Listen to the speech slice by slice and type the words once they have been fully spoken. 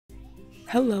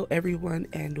Hello everyone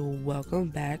and welcome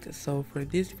back. So for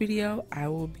this video I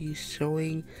will be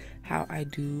showing how I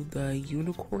do the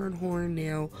unicorn horn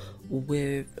nail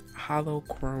with Holo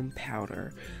chrome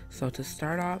powder. So to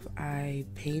start off, I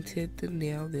painted the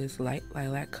nail this light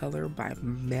lilac color by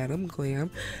Madam Glam,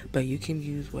 but you can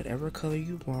use whatever color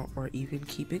you want or even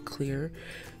keep it clear.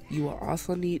 You will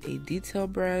also need a detail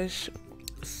brush,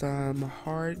 some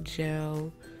hard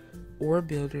gel or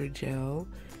builder gel,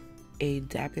 a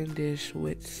dapping dish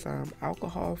with some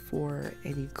alcohol for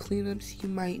any cleanups you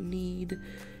might need,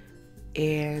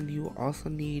 and you will also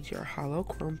need your Holo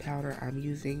chrome powder. I'm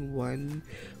using one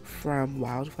from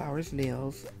Wildflowers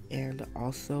Nails, and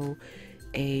also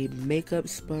a makeup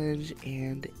sponge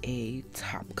and a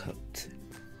top coat.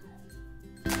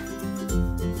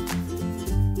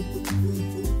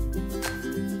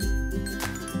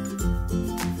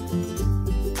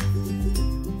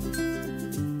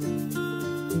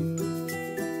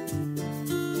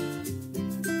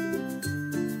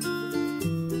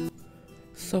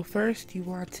 So first you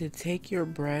want to take your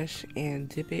brush and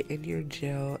dip it in your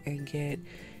gel and get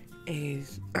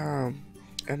a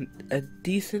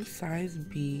decent sized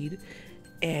bead,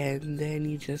 and then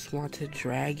you just want to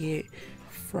drag it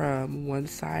from one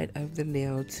side of the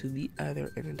nail to the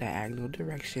other in a diagonal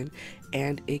direction,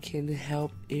 and it can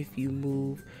help if you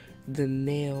move the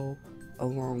nail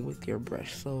along with your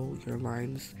brush so your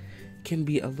lines can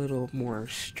be a little more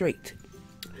straight.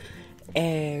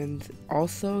 And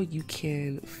also you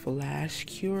can flash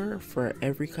cure for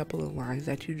every couple of lines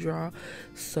that you draw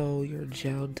so your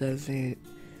gel doesn't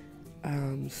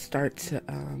start to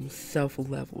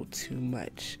self-level too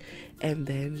much, and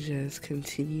then just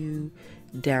continue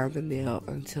down the nail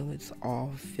until it's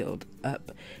all filled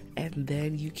up, and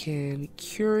then you can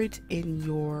cure it in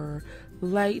your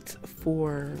light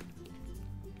for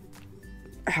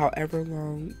however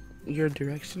long your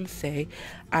directions say.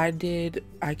 I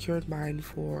cured mine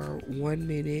for 1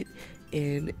 minute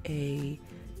in a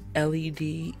LED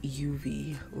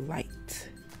UV light.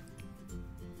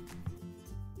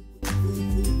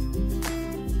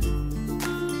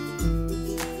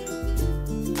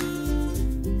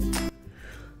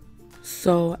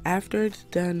 So after it's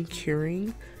done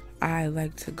curing, I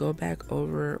like to go back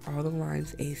over all the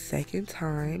lines a second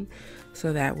time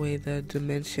so that way the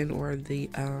dimension or the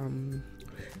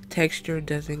texture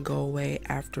doesn't go away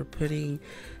after putting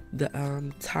the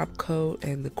top coat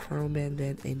and the chrome and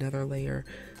then another layer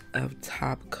of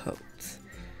top coat.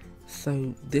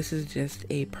 So this is just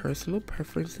a personal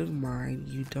preference of mine.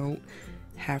 You don't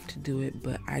have to do it,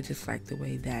 but I just like the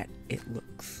way that it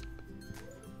looks.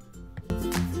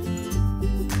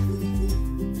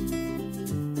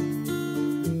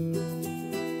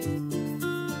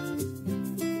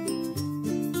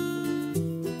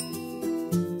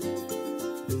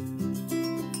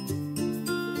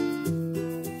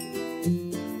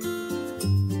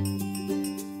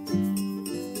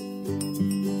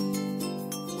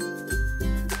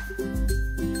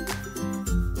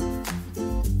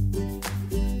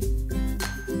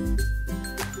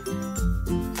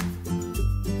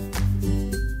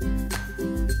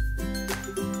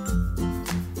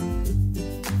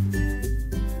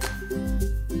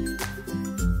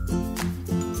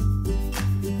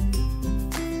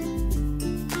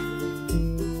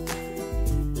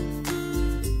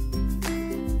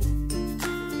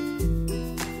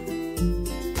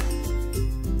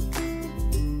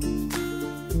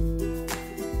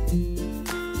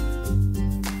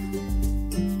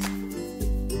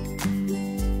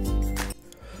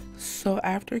 So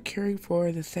after curing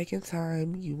for the second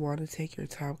time, you want to take your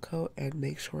top coat and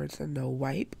make sure it's a no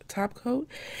wipe top coat,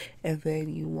 and then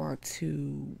you want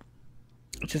to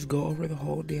just go over the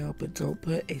whole nail, but don't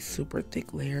put a super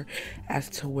thick layer as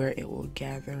to where it will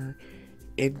gather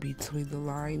in between the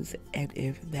lines. And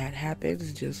if that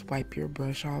happens, just wipe your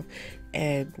brush off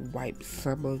and wipe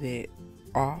some of it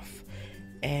off.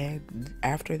 And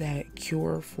after that,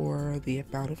 cure for the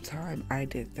amount of time. I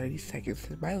did 30 seconds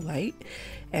in my light,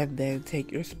 and then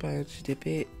take your sponge, dip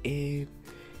it in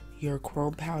your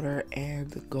chrome powder,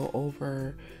 and go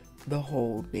over the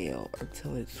whole nail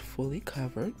until it's fully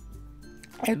covered.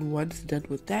 And once done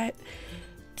with that,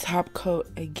 top coat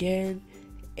again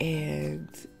and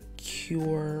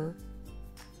cure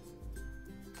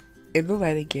in the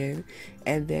light again.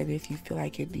 And then if you feel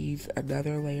like it needs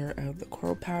another layer of the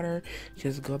chrome powder,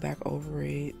 just go back over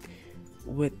it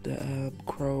with the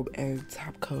chrome and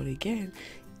top coat again,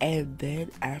 and then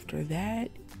after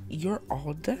that you're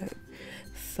all done.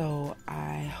 So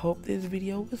I hope this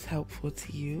video was helpful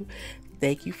to you.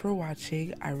 Thank you for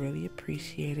watching. I really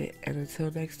appreciate it, and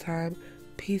until next time,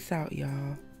 peace out,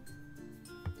 y'all.